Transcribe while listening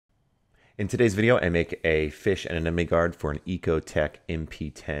In today's video, I make a fish and anemone guard for an EcoTech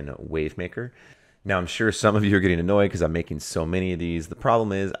MP10 wavemaker. Now, I'm sure some of you are getting annoyed because I'm making so many of these. The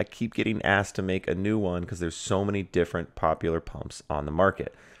problem is I keep getting asked to make a new one because there's so many different popular pumps on the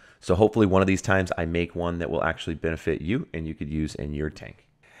market. So hopefully one of these times I make one that will actually benefit you and you could use in your tank.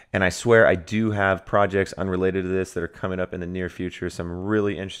 And I swear I do have projects unrelated to this that are coming up in the near future, some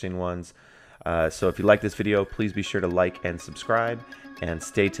really interesting ones. So if you like this video, please be sure to like and subscribe and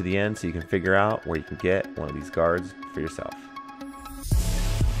stay to the end so you can figure out where you can get one of these guards for yourself.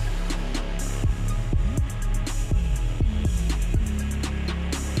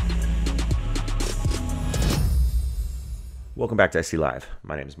 Welcome back to ISeaLive.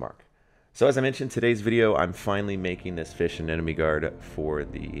 My name is Mark. So as I mentioned, today's video, I'm finally making this fish and anemone guard for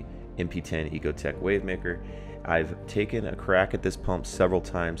the MP10 EcoTech wavemaker. I've taken a crack at this pump several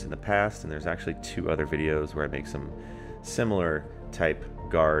times in the past, and there's actually two other videos where I make some similar type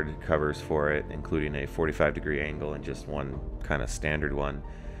guard covers for it, including a 45-degree angle and just one kind of standard one.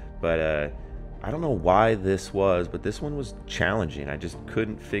 But I don't know why this was, but this one was challenging. I just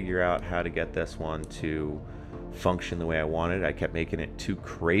couldn't figure out how to get this one to function the way I wanted. I kept making it too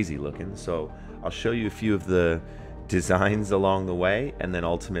crazy looking. So I'll show you a few of the designs along the way, and then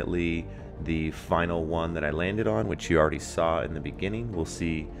ultimately the final one that I landed on, which you already saw in the beginning. We'll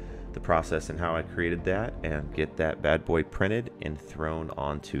see the process and how I created that and get that bad boy printed and thrown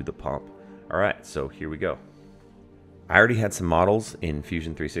onto the pump. All right, so here we go. I already had some models in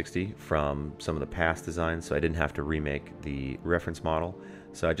Fusion 360 from some of the past designs, so I didn't have to remake the reference model.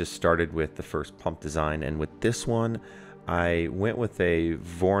 So I just started with the first pump design, and with this one I went with a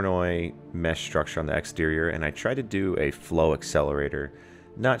Voronoi mesh structure on the exterior, and I tried to do a flow accelerator.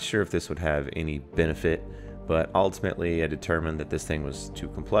 Not sure if this would have any benefit, but ultimately I determined that this thing was too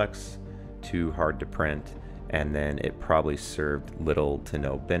complex, too hard to print, and then it probably served little to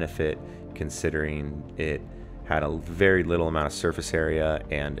no benefit considering it had a very little amount of surface area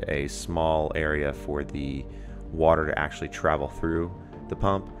and a small area for the water to actually travel through the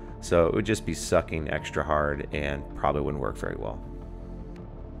pump, so it would just be sucking extra hard and probably wouldn't work very well.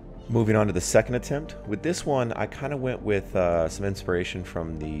 Moving on to the second attempt. With this one, I kind of went with some inspiration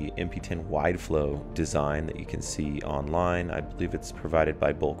from the MP10 wide flow design that you can see online. I believe it's provided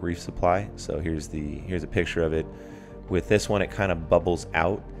by Bulk Reef Supply. So here's a picture of it. With this one, it kind of bubbles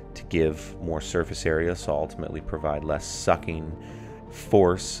out to give more surface area, so ultimately provide less sucking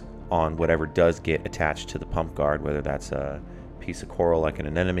force on whatever does get attached to the pump guard, whether that's a piece of coral like an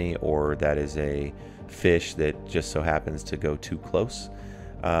anemone or that is a fish that just so happens to go too close.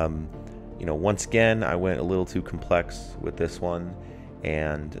 You know, once again, I went a little too complex with this one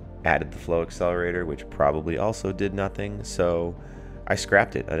and added the flow accelerator, which probably also did nothing. So I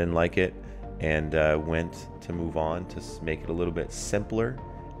scrapped it. I didn't like it, and went to move on to make it a little bit simpler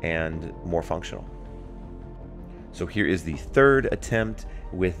and more functional. So here is the third attempt.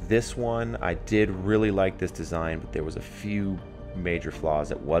 With this one, I did really like this design, but there was a few major flaws.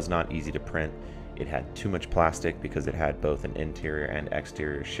 It was not easy to print. It had too much plastic because it had both an interior and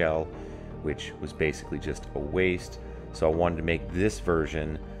exterior shell, which was basically just a waste. So I wanted to make this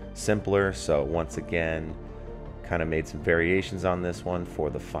version simpler. So once again, kind of made some variations on this one for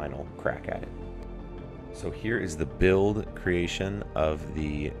the final crack at it. So here is the build creation of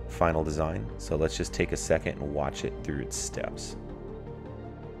the final design. So let's just take a second and watch it through its steps.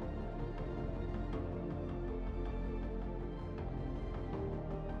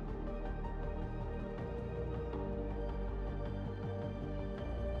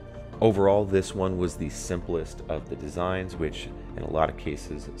 Overall, this one was the simplest of the designs, which in a lot of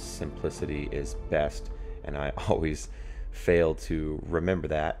cases, simplicity is best, and I always fail to remember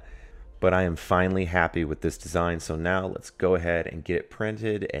that. But I am finally happy with this design, so now let's go ahead and get it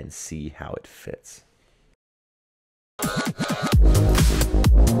printed and see how it fits.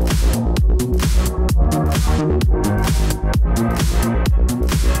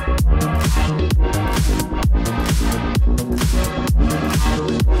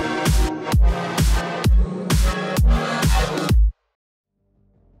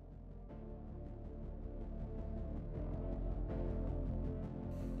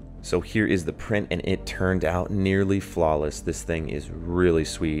 So here is the print, and it turned out nearly flawless. This thing is really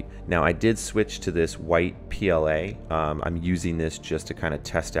sweet. Now I did switch to this white PLA. I'm using this just to kind of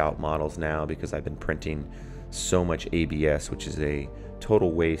test out models now because I've been printing so much ABS, which is a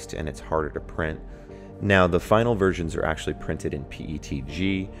total waste and it's harder to print. Now the final versions are actually printed in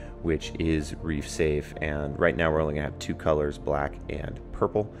PETG, which is reef safe, and right now we're only gonna have two colors, black and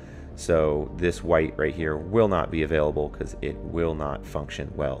purple. So this white right here will not be available because it will not function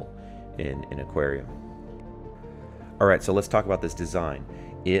well in an aquarium. All right, so let's talk about this design.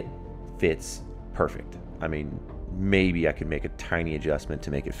 It fits perfect. I mean, maybe I could make a tiny adjustment to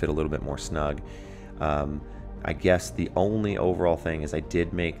make it fit a little bit more snug. I guess the only overall thing is I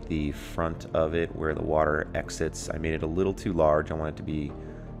did make the front of it where the water exits, I made it a little too large. I want it to be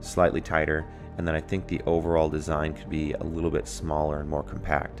slightly tighter, and then I think the overall design could be a little bit smaller and more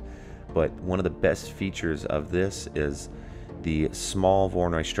compact. But one of the best features of this is the small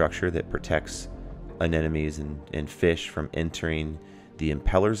Voronoi structure that protects anemones and fish from entering the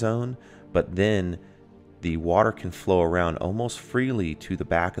impeller zone, but then the water can flow around almost freely to the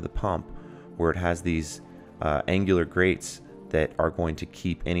back of the pump, where it has these angular grates that are going to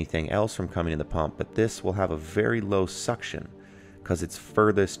keep anything else from coming in the pump, but this will have a very low suction because it's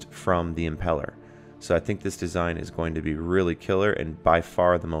furthest from the impeller. So I think this design is going to be really killer, and by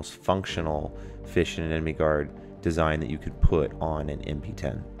far the most functional fish and anemone guard design that you could put on an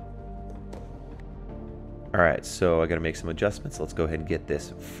MP10. Alright, so I gotta make some adjustments. Let's go ahead and get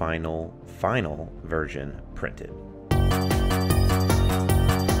this final version printed.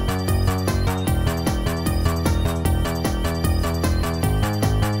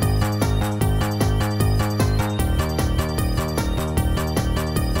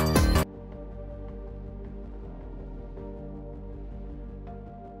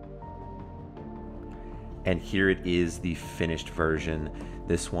 And here it is, the finished version.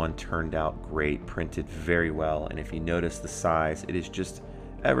 This one turned out great, printed very well, and if you notice the size, it is just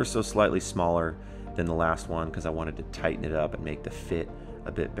ever so slightly smaller than the last one because I wanted to tighten it up and make the fit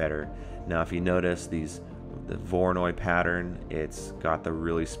a bit better. Now if you notice the Voronoi pattern, it's got the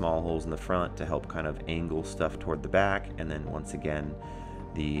really small holes in the front to help kind of angle stuff toward the back, and then once again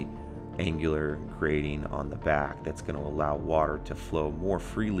the angular grating on the back that's going to allow water to flow more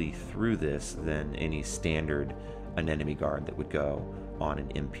freely through this than any standard anemone guard that would go on an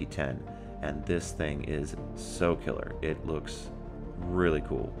MP10. And this thing is so killer. It looks really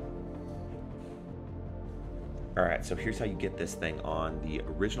cool. Alright, so here's how you get this thing on. The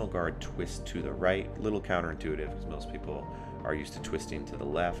original guard twists to the right, a little counterintuitive because most people are used to twisting to the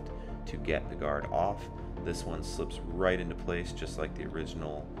left to get the guard off. This one slips right into place just like the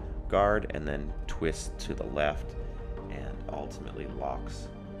original guard, and then twists to the left and ultimately locks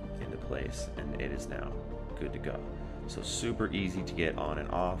into place, and it is now good to go. So super easy to get on and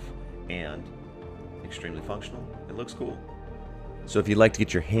off and extremely functional. It looks cool. So if you'd like to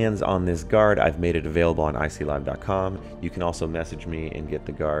get your hands on this guard, I've made it available on ISeaLive.com. You can also message me and get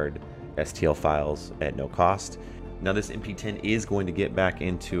the guard STL files at no cost. Now this MP10 is going to get back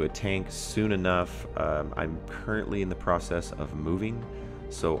into a tank soon enough. I'm currently in the process of moving,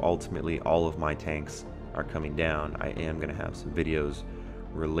 so ultimately all of my tanks are coming down. I am going to have some videos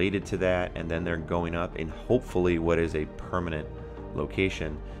related to that, and then they're going up in hopefully what is a permanent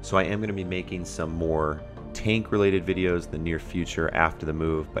location. So I am going to be making some more tank related videos in the near future after the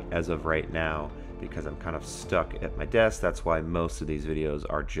move, but as of right now, because I'm kind of stuck at my desk, that's why most of these videos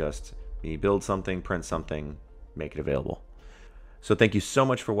are just me build something, print something, make it available. So thank you so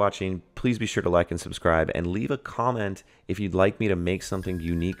much for watching. Please be sure to like and subscribe, and leave a comment if you'd like me to make something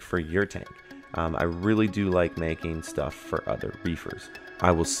unique for your tank. I really do like making stuff for other reefers.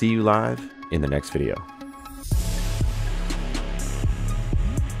 I will see you live in the next video.